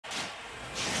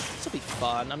This will be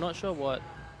fun. I'm not sure what...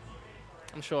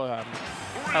 I'm sure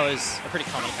Palu's a pretty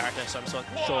common character, so I'm sure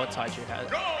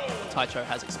Taicho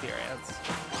has experience.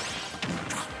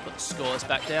 Put the scores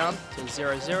back down to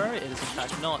 0-0. It is in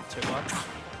fact not 2-1.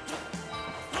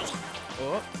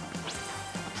 Oh.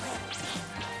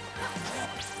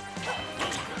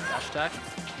 Dash attack.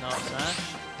 No smash.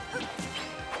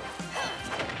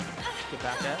 Good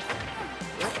back air.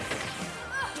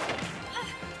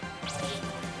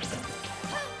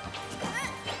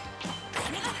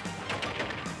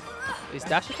 These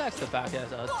dash attacks, the back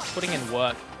airs are putting in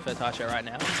work for Taicho right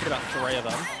now. He's got about 3 of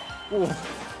them. Ooh.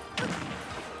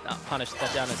 No, punish.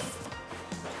 That down is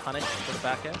punish for the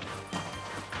back air.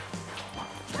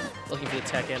 Looking for the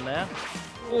tech in there.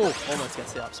 Ooh, almost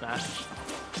gets the up smash.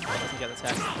 Doesn't get the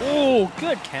tech. Ooh,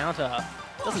 good counter.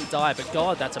 Doesn't die, but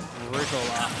God, that's a brutal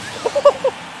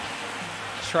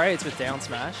trades with down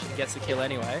smash and gets the kill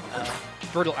anyway.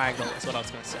 Brutal angle is what I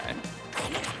was going to say.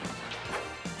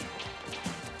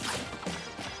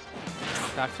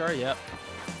 Back throw, yep.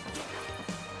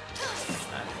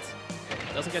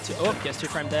 And doesn't get to, oh, gets 2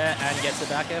 frame there and gets the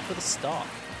back air for the stock.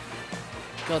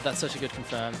 God, that's such a good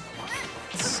confirm.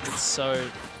 It's so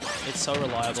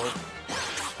reliable.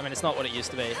 I mean, it's not what it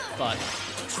used to be, but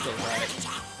it's still great.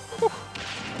 Whew.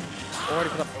 Already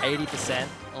put up 80%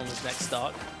 on this next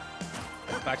stock.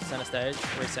 Back to center stage,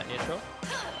 reset neutral.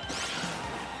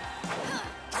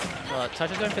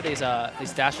 Taicho's going for these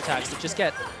dash attacks that just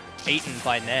get eaten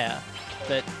by Nair.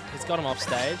 But he's got him off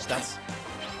stage. That's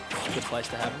a good place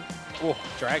to have him. Oh,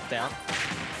 drag down.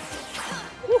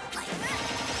 Woo.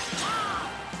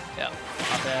 Yeah,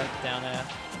 up air, down air.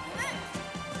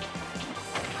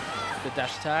 Good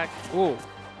dash attack. Ooh,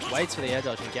 waits for the air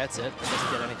dodge and gets it.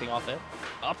 Doesn't get anything off it.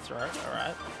 Up throw, all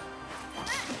right.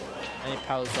 Any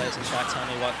Palu's players in chat tell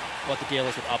me what the deal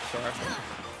is with up throw.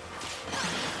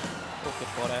 Oh, good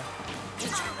forward air.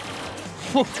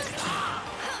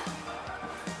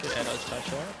 Good air dodge,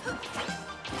 Taicho.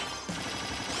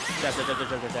 Jab, jab, jab,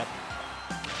 jab, jab, jab.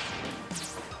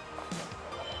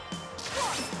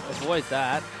 Avoids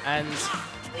that, and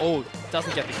oh,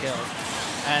 doesn't get the kill.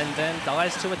 And then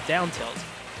dies to a down tilt.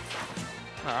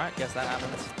 Alright, guess that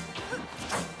happens.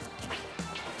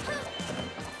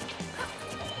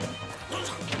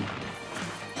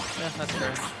 Yeah, that's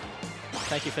true.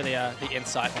 Thank you for the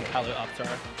insight on Palu up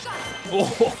throw.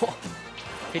 Oh,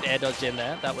 he'd air dodged in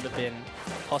there. That would have been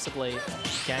possibly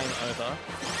game over.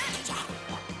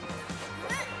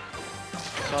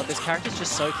 God, this character's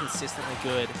just so consistently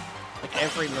good. Like,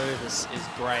 every move is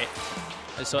great.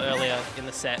 I saw earlier in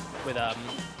the set with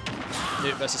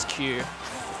Noot versus Q.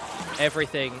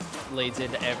 Everything leads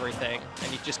into everything,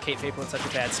 and you just keep people in such a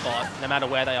bad spot. No matter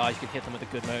where they are, you can hit them with a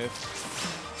good move.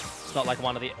 It's not like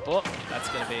one of the... Oh, that's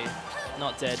going to be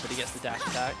not dead, but he gets the dash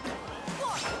attack.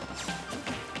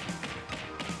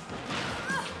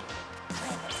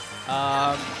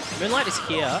 Moonlight is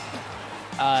here.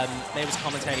 May was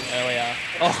commentating earlier.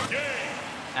 Oh,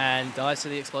 and dies to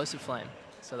the explosive flame.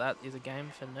 So that is a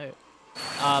game for Noot.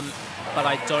 But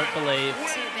I don't believe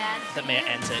that Mia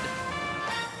entered.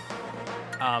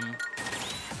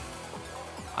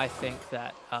 I think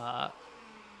that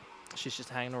she's just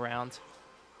hanging around.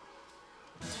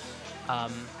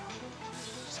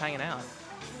 Just hanging out.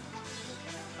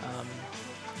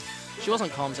 She was on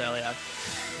comms earlier,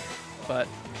 but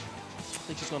I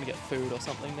think she's going to get food or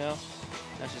something now.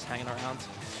 Now she's just hanging around.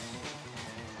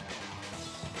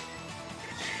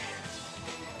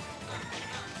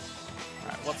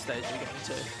 Alright, what stage are we going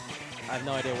to? I have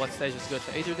no idea what stage is good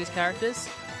for either of these characters.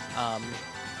 Oh,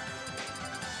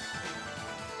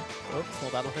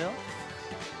 small battlefield.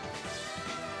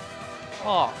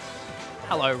 Oh,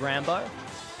 hello Rambo.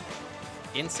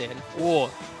 Insin. Oh,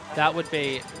 that would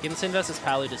be... Insin versus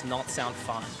Palu does not sound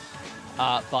fun.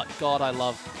 But God, I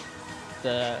love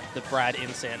the Brad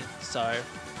Insin, so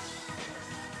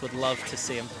would love to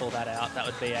see him pull that out. That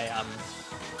would be a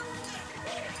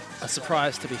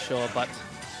surprise to be sure, but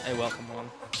a welcome one.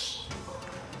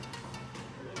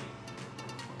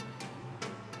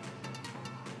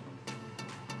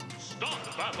 Start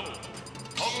the battle.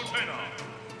 Palutena.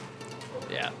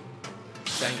 Yeah.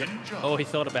 Dang it. Oh, he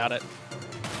thought about it.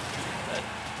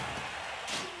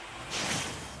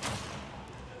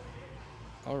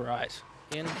 But... All right.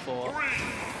 In for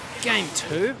game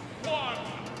 2. 1,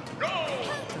 go!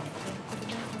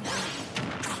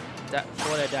 That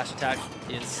forward air dash attack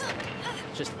is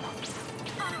just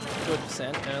good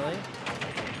percent early.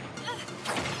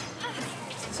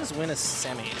 This is winner's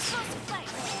semis.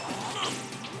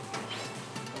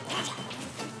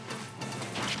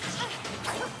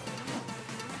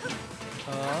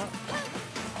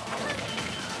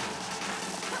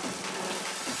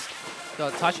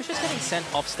 God, Taicho's just getting sent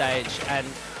off stage and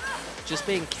just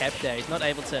being kept there. He's not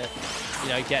able to, you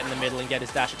know, get in the middle and get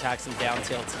his dash attacks and down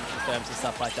tilts and confirms and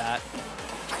stuff like that.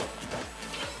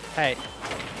 Hey,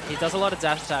 he does a lot of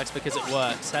dash attacks because it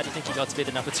works. How do you think he got to be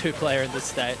the #2 player in this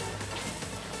state?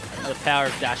 The power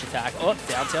of dash attack. Oh,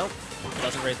 down tilt.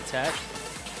 Doesn't read the tech.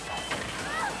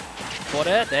 Caught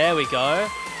it. There we go.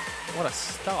 What a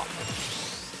stop.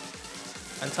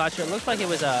 And Taicho looked like it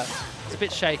was a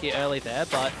bit shaky early there,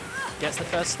 but gets the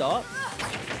first stop.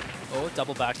 Oh,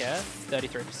 double back air.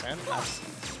 33%. That's...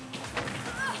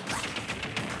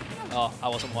 Oh, I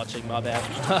wasn't watching. My bad.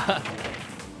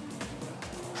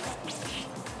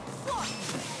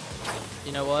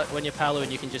 You know what? When you're Palu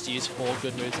and you can just use 4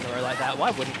 good moves in a row like that,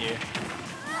 why wouldn't you?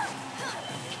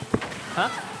 Huh?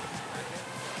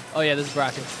 Oh yeah, this is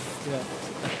Bracken. Yeah.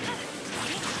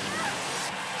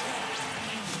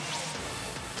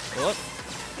 Whoop.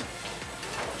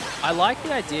 I like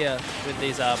the idea with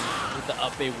these with the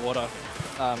up B water,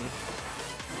 and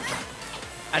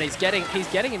he's getting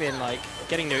him in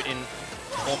getting Noot in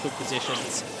awkward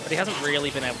positions, but he hasn't really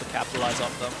been able to capitalize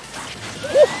off them.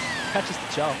 Woo! Catches the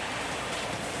jump.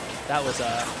 That was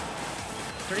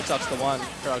 3 stocks to 1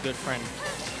 for our good friend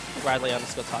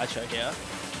Bradley_Taicho here.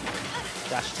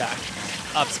 Dash attack,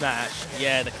 up smash.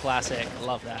 Yeah, the classic.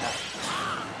 Love that.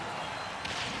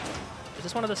 Is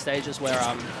this one of the stages where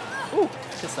ooh,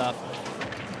 good stuff.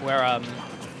 Where up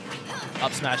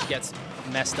smash gets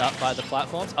messed up by the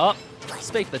platforms? Oh,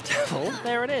 speak the devil.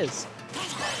 There it is.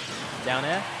 Down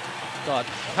air. God,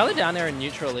 probably down air in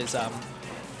neutral is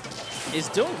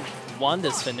doing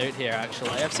wonders for Noot here.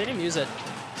 Actually, I've seen him use it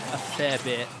a fair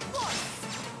bit.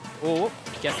 Ooh,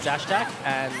 gets dash attack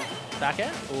and back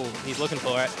air. Ooh, he's looking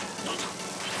for it.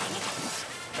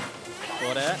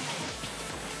 Forward air.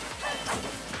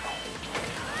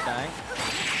 Bang.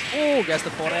 Ooh, gets the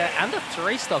forward air and the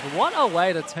 3 stock. What a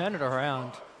way to turn it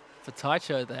around for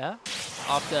Taicho there.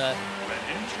 After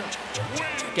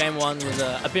game 1 was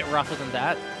a bit rougher than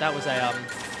that. That was a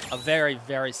very,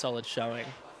 very solid showing.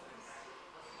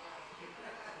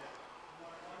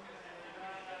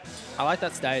 I like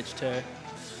that stage too.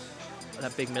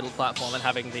 That big middle platform and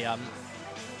having the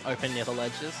open near the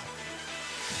ledges.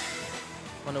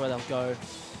 Wonder where they'll go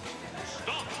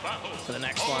for the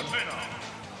next one.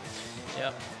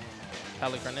 Yep.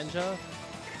 Greninja.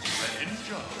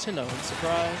 To no one's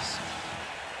surprise.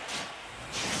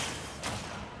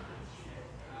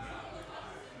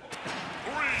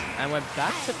 And we're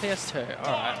back to PS2.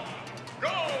 Alright.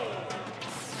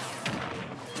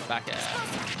 Back air.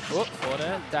 Whoop, forward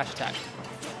air. Dash attack.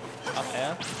 Up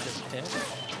air. Disappear.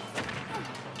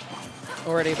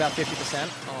 Already about 50%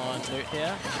 on Noot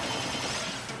here.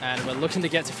 And we're looking to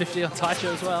get to 50 on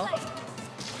Taicho as well.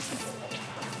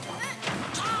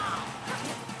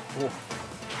 Ooh.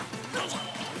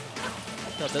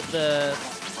 No, the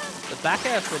back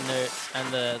air for Noot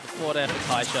and the forward air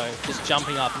for Taicho, just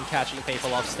jumping up and catching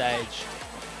people off stage,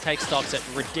 takes stocks at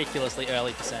ridiculously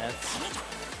early percents.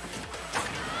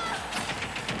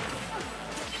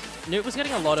 Noot was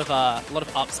getting a lot of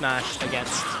up smash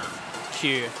against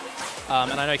Q,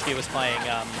 and I know Q was playing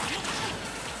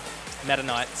Meta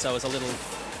Knight, so it's a little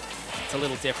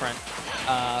different.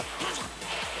 I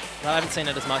haven't seen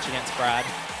it as much against Brad.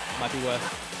 Might be worth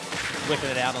whipping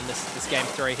it out on this game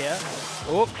 3 here.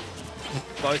 Oop.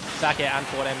 Both back air and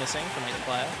forward air missing from each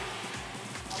player.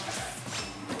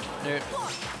 Noot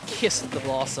kissed the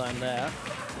blast zone there.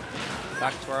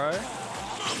 Back throw.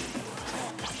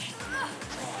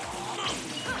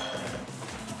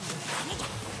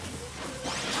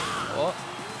 Oh.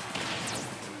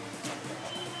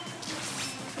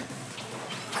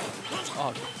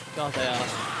 Oh, God, they are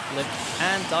limp.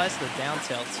 And dies to the down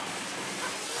tilt.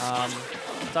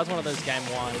 Does one of those game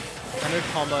 1. That move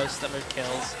combos, that move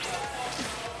kills.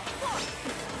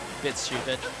 Bit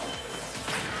stupid.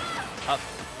 Up.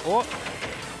 Oh.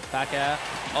 Back air.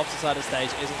 Opposite side of the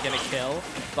stage isn't going to kill,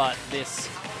 but this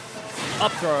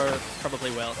up throw probably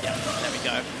will. Yeah, there we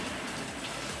go.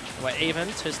 We're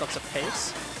even, 2 stocks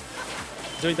apiece.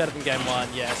 Doing better than game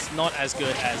 1, yes. Not as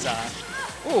good as,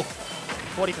 ooh,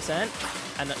 40%.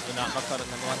 And no, not quite at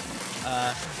number 1.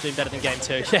 Doing better than game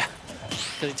 2, yeah.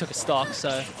 Because he took a stock,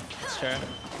 so it's true.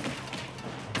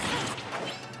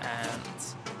 And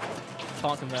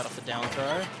can't convert off the down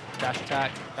throw. Dash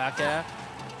attack, back air.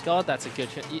 God, that's a good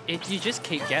hit. You just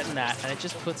keep getting that, and it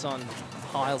just puts on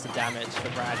piles of damage for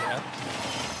Brad here.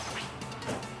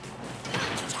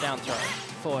 Down throw,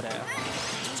 forward air,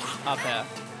 up air.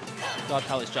 God,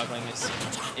 Palu's juggling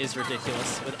is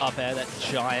ridiculous with up air, that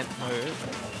giant move.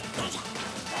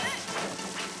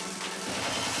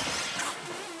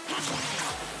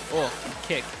 Oh,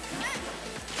 kick.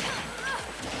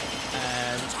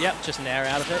 And, yep, just nair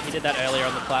out of it. He did that earlier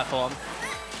on the platform.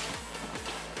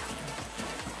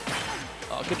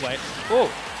 Oh, good weight. Oh,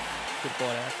 good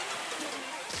forward air.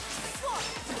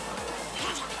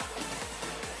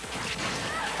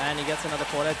 And he gets another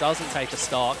forward air. Doesn't take the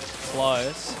stock.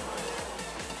 Close.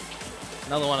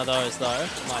 Another one of those, though.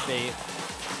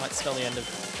 Might spell the end of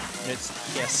Noot's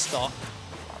stock.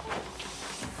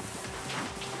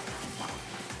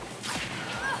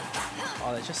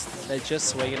 Oh, they're just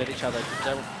swinging at each other.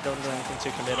 They don't do anything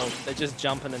too committal. They're just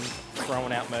jumping and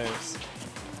throwing out moves.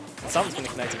 And someone's going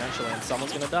to connect eventually, and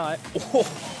someone's going to die. Oh,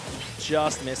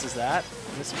 just misses that.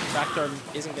 And this back throw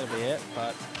isn't going to be it,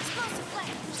 but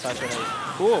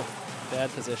Taicho. Ooh, bad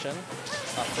position.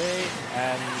 Up B,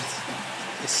 and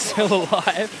is still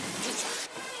alive.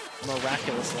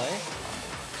 Miraculously.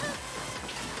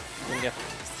 Gonna get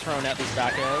thrown out these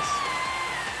back airs.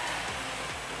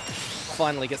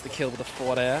 Finally gets the kill with a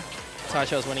forward air.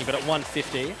 Taicho's winning, but at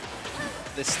 150,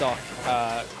 this stock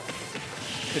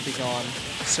could be gone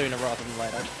sooner rather than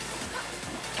later.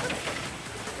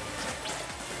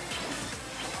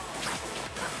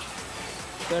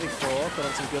 .34, got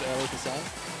on some good early percent.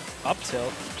 Up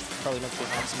tilt, probably meant to be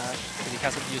an up smash, because he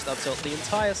hasn't used up tilt the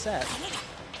entire set.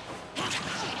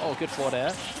 Oh, good forward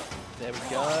air. There we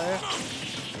go.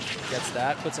 Gets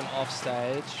that, puts him off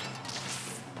stage.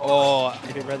 Oh,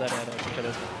 if he read that out, he could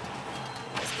have.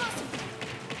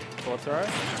 Forward throw.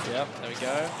 Yep, there we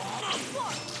go.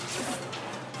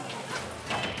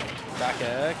 Back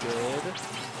air, good.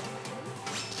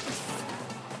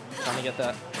 Trying to get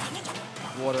that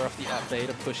water off the up B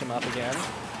to push him up again.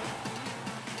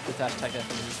 Good dash take there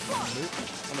from Noot.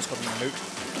 Almost called him Noot.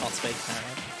 Can't speak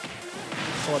apparently.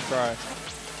 Forward throw.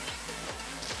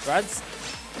 Brad's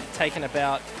taken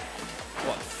about,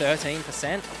 what, 13%?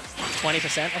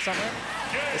 20% or something?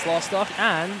 This last stock,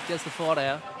 and gets the forward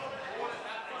air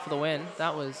for the win.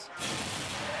 That was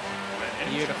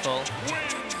beautiful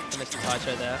from Mr.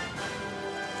 Taicho there.